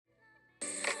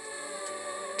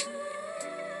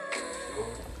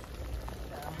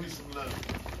me some love.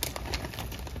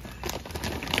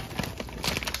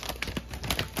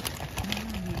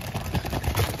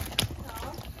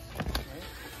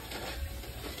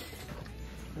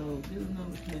 So, do no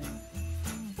count.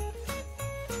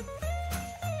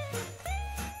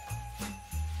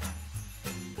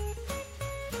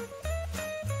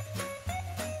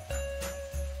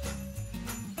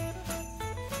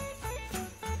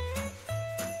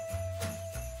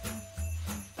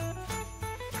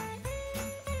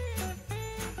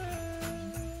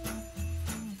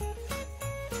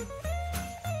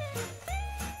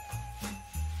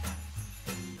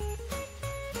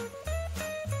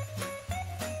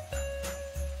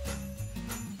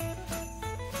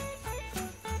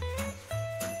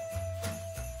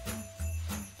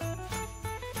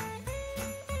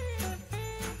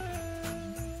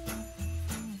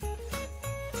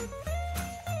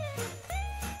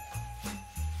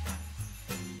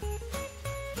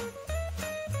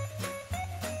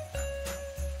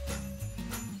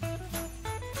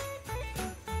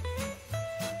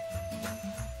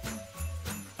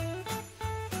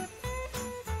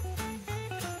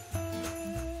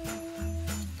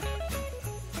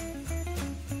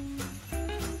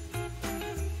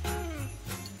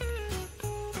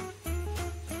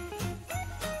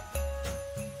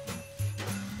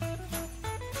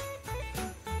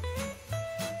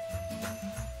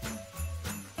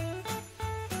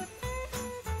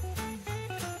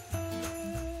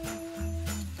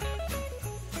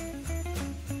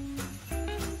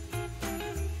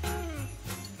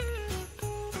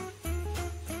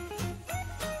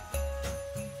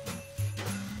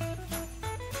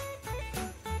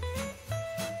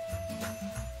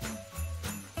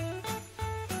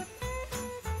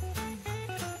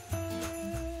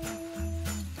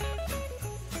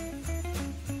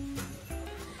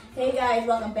 Hey guys,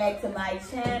 welcome back to my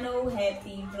channel.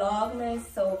 Happy Vlogmas.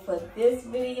 So for this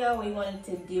video, we wanted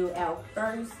to do our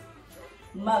first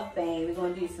mukbang. We're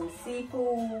going to do some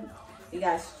seafood. We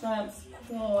got shrimps,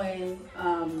 corn,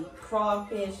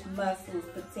 crawfish, mussels,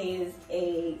 potatoes,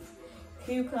 eggs,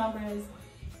 cucumbers,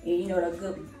 and you know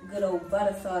the good old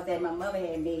butter sauce that my mother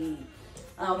had made.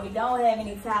 We don't have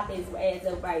any toppings as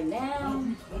of right now.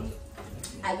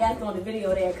 I guess on the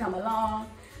video they'll come along.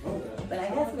 But I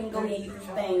guess we can go ahead and get these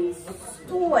things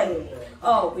started.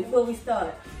 Oh, before we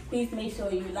start, please make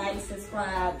sure you like,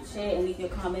 subscribe, share, and leave your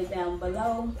comments down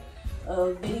below.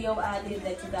 Video ideas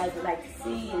that you guys would like to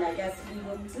see, and I guess we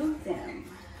will do them.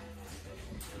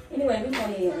 Anyway, we're going to go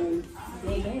ahead and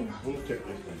dig in. We'll check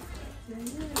this thing.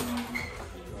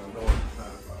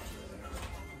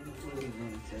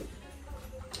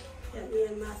 That me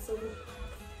and my son.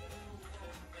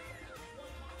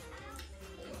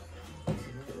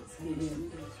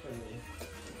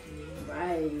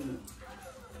 Right.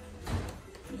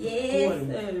 Yes,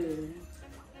 sir.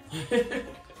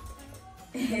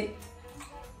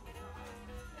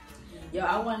 Yo,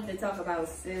 I wanted to talk about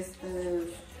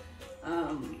sisters.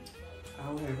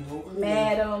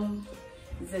 Madam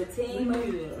Zatima.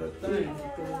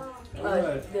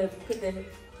 Put the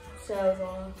shells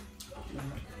on.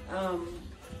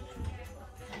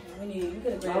 We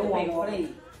could have grabbed a big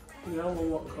plate. Yeah, I want to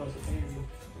walk across the table.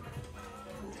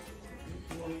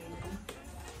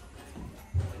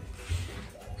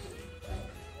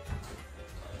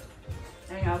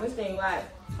 I wish they watch.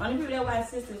 Only people that watch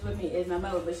sisters with me is my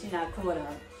mother, but she not caught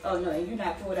up. Oh no, and you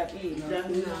not caught up either.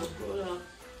 Definitely not caught up.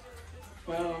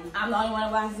 I'm the only one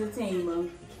that watches the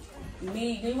team.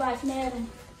 Me, do you watch Madam?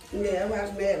 Yeah, I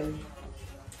watch Madam.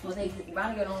 Well,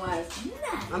 Veronica don't watch.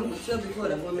 Nah. I'm sure before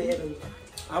that one Madam.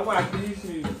 I watch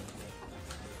these.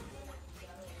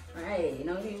 Right, you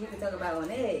know what we can talk about on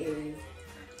that is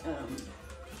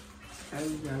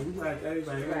everybody, we watch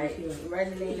everybody. Right,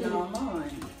 resonating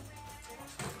online.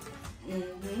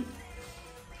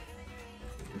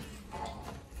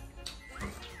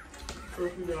 So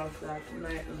if you don't stop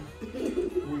tonight,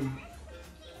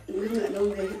 We're not no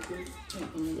good.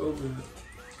 over.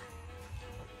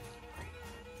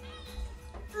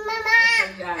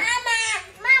 Mama!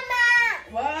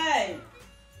 What?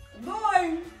 Boy!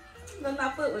 Look, my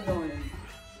foot was on him.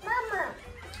 Mama!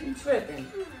 You tripping.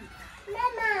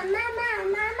 Mama!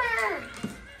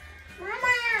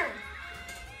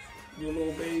 Your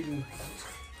little baby.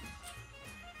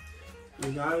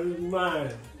 It's out of his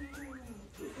mind.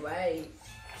 Right.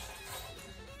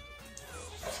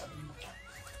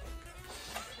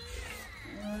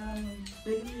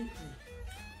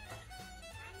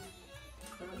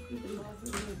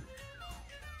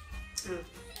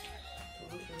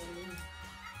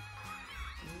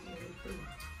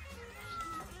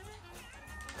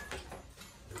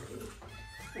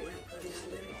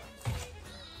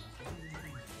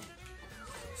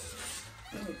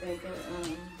 make a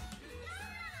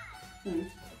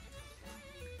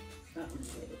something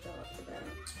to talk about.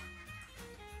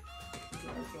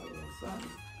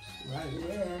 Right.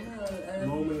 Yeah, I know.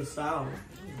 Moment of silence.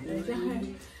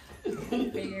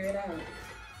 Figure it out.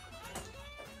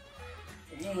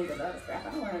 Dang, a lot of crap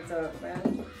I want to talk about.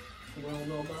 We don't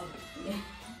know about it. Yeah.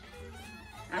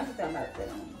 I was talking about that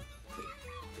on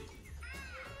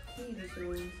TV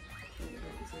shows.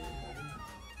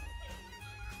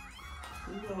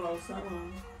 You know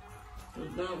something.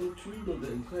 It's not what you look at.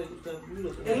 It's stuff you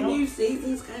look at. Ain't new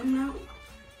seasons coming out?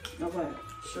 Oh, what?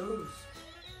 Shows.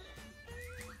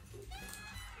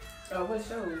 Oh, what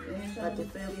shows? Any shows? Like the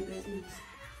family business.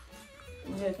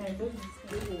 Yeah, family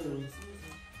business.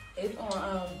 It's on,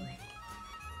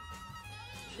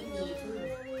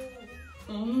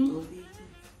 On BET.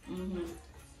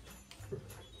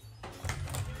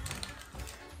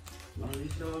 At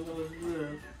least y'all know it's real.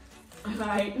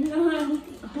 Right. I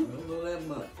don't know that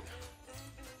much.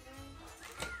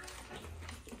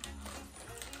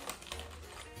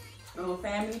 Oh,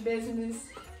 family business.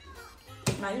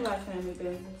 Now you watch family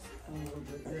business.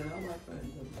 Yeah, I like that.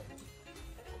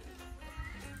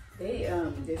 They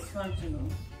dysfunctional.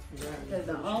 Because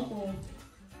the uncle,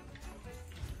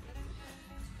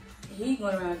 he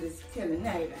going around just killing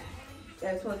everybody.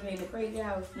 That's supposed to be in the crazy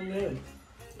house. Yeah.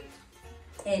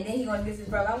 And then he gonna get his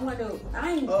brother. I wonder,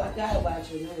 I ain't. Oh, I gotta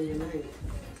watch it now tonight.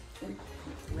 I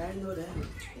didn't know that.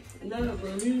 No,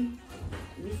 but you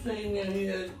saying that he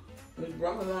had his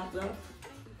brother locked up?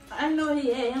 I know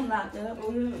he had him locked up.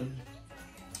 Oh, yeah.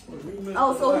 Well,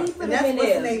 Oh, so he put And him that's in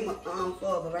what's the there. name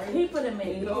father, right? He put him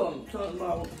in. You know, I'm talking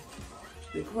about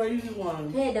the crazy one.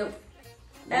 He had the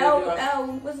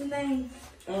what's his name?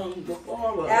 The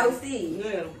father. LC.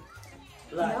 Yeah.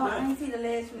 Like No, I that. didn't see the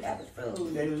last few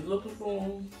episodes. They was looking for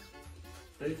him.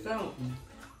 They found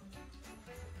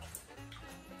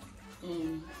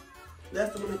him.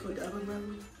 That's the one that put the other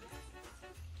brother?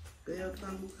 The other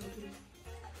family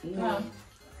cookie? Huh?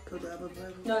 Put the other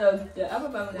brother? No, the other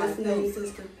brother got What's the name, killed.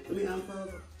 sister? I mean,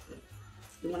 father.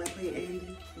 The one that played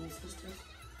Andy and his sister?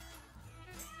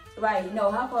 Right,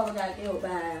 no, her father got killed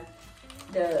by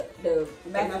the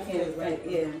Mexicans, right?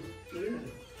 Yeah. Yeah.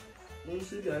 When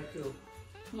she got killed.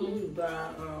 By,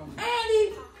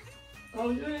 Andy! oh,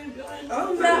 you ain't going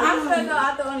Oh, No, I couldn't know.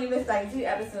 I thought only missed like 2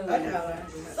 episodes. I know.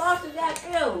 Sausage got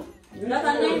killed. That's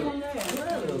her name on there.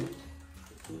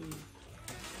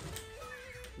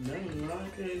 Dang, I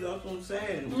can't, that's what I'm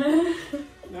saying.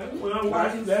 That's When I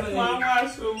watch, that's why I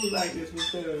watch shows like this,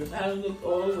 because I look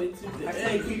all the way to the I end.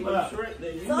 can't keep up.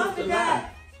 Sausage got.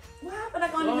 What happened? I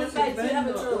only missed like 2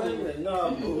 episodes. No,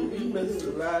 we missed a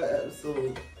lot of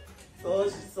episodes.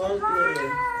 Sausage man.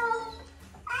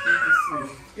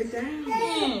 Get down.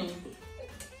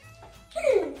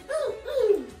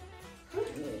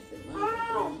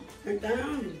 Get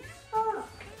down.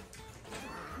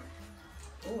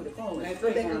 Oh, the phone. Like,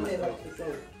 put that on there like this.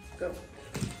 Go.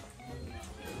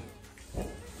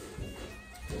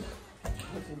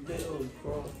 That's a big old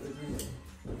cross.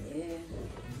 Yeah.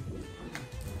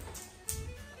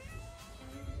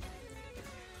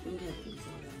 You got these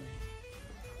on there.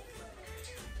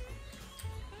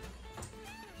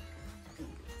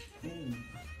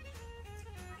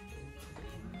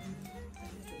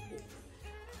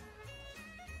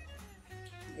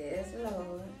 Yes,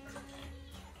 Lord.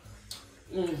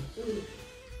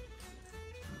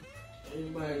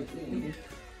 Everybody,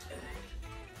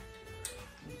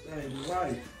 that's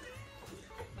right.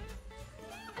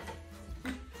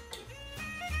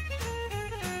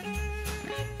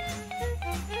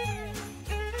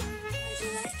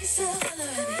 Yourself,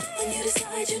 when you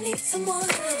decide you need someone,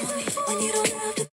 when you don't have to